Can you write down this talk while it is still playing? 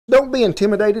Don't be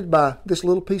intimidated by this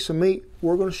little piece of meat.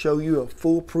 We're going to show you a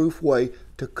foolproof way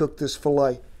to cook this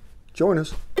filet. Join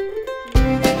us.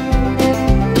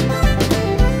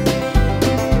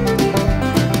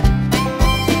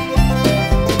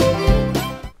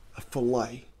 A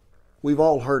filet. We've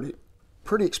all heard it.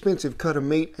 Pretty expensive cut of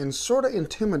meat and sort of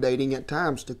intimidating at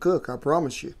times to cook, I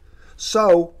promise you.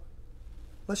 So,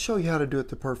 let's show you how to do it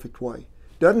the perfect way.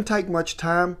 Doesn't take much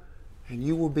time and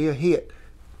you will be a hit.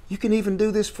 You can even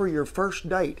do this for your first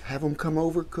date. Have them come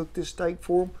over, cook this steak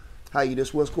for them. Hey, you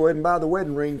just go ahead and buy the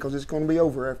wedding ring because it's going to be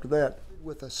over after that.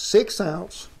 With a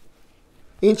 6-ounce,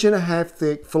 1.5-inch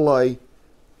thick filet,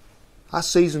 I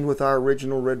seasoned with our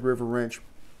original Red River Ranch.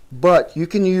 But you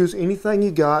can use anything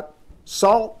you got.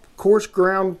 Salt, coarse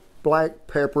ground black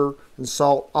pepper, and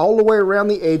salt all the way around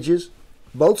the edges,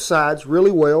 both sides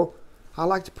really well. I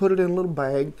like to put it in a little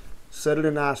bag, set it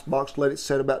in an icebox, let it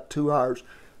set about 2 hours.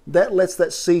 That lets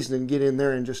that seasoning get in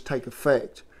there and just take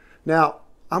effect. Now,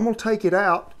 I'm going to take it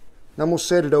out, and I'm going to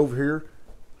set it over here.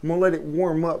 I'm going to let it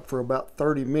warm up for about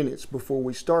 30 minutes before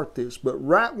we start this. But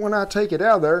right when I take it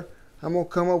out of there, I'm going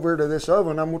to come over to this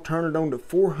oven. I'm going to turn it on to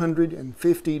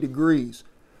 450 degrees.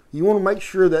 You want to make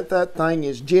sure that that thing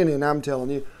is ginning, I'm telling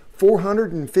you.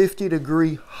 450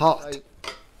 degree hot.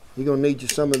 You're going to need you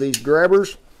some of these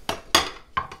grabbers.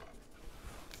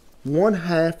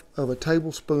 1/2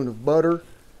 tablespoon of butter.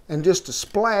 And just a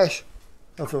splash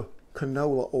of a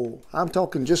canola oil. I'm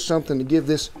talking just something to give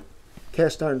this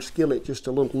cast iron skillet just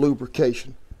a little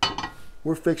lubrication.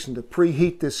 We're fixing to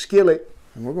preheat this skillet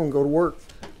and we're going to go to work.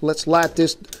 Let's light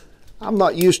this. I'm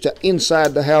not used to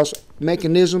inside the house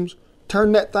mechanisms.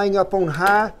 Turn that thing up on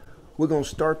high. We're going to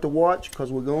start the watch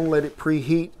because we're going to let it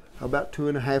preheat about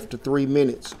 2.5 to 3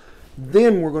 minutes.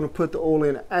 Then we're going to put the oil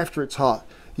in after it's hot.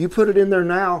 You put it in there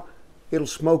now, it'll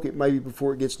smoke it maybe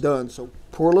before it gets done. So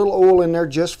pour a little oil in there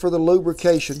just for the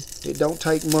lubrication. It don't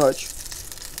take much.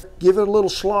 Give it a little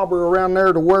slobber around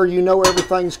there to where you know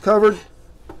everything's covered.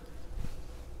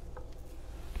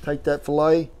 Take that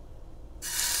filet,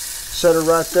 set her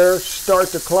right there, start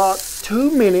the clock.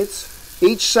 2 minutes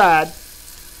each side,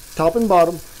 top and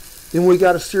bottom. Then we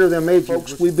got to sear them edges.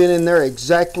 Folks, we've been in there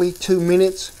exactly 2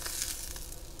 minutes.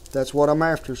 That's what I'm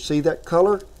after. See that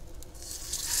color?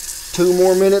 2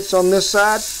 more minutes on this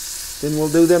side, then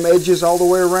we'll do them edges all the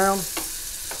way around.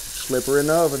 Slip her in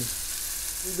the oven.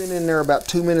 We've been in there about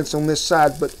 2 minutes on this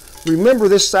side, but remember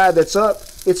this side that's up,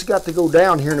 it's got to go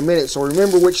down here in a minute, so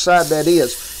remember which side that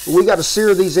is. But we got to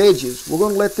sear these edges. We're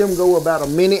going to let them go about a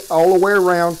minute all the way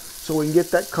around so we can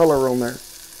get that color on there.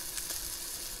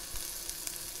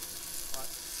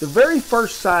 The very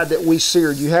first side that we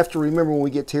seared, you have to remember when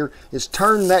we get to here, is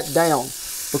turn that down,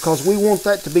 because we want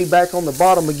that to be back on the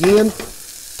bottom again.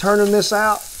 Turning this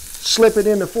out, slip it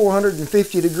in the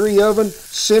 450 degree oven,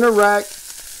 center rack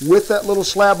with that little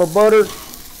slab of butter.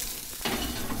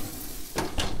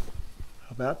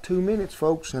 About 2 minutes,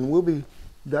 folks, and we'll be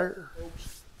there.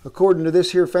 According to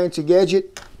this here fancy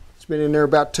gadget, it's been in there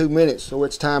about 2 minutes, so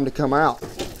it's time to come out.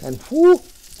 And whoo,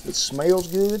 it smells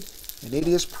good and it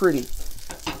is pretty.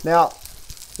 Now,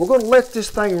 we're going to let this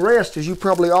thing rest, as you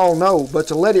probably all know, but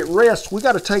to let it rest, we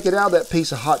got to take it out of that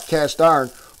piece of hot cast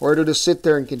iron, or it'll just sit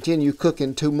there and continue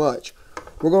cooking too much.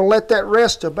 We're going to let that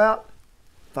rest about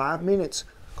 5 minutes,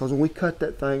 because when we cut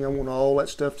that thing, I want all that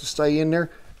stuff to stay in there.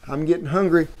 I'm getting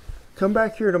hungry. Come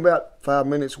back here in about 5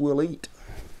 minutes, we'll eat.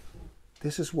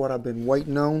 This is what I've been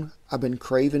waiting on. I've been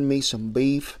craving me some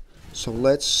beef, so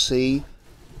let's see.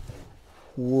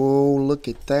 Whoa, look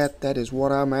at that. That is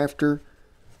what I'm after.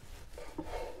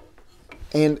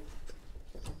 And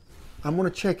I'm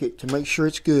going to check it to make sure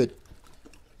it's good.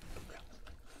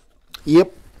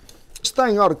 Yep, this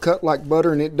thing ought to cut like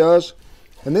butter, and it does.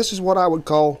 And this is what I would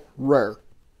call rare.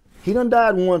 He done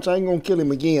died once, I ain't going to kill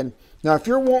him again. Now, if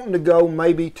you're wanting to go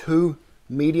maybe to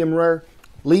medium rare,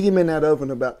 leave him in that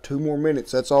oven about 2 more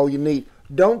minutes. That's all you need.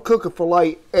 Don't cook a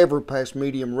filet ever past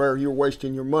medium rare. You're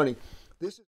wasting your money.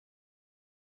 This is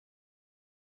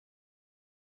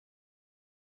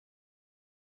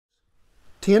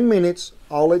 10 minutes,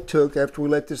 all it took after we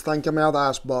let this thing come out of the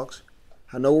icebox.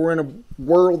 I know we're in a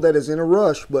world that is in a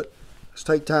rush, but let's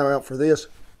take time out for this.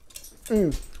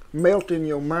 Melt in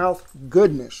your mouth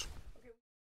goodness.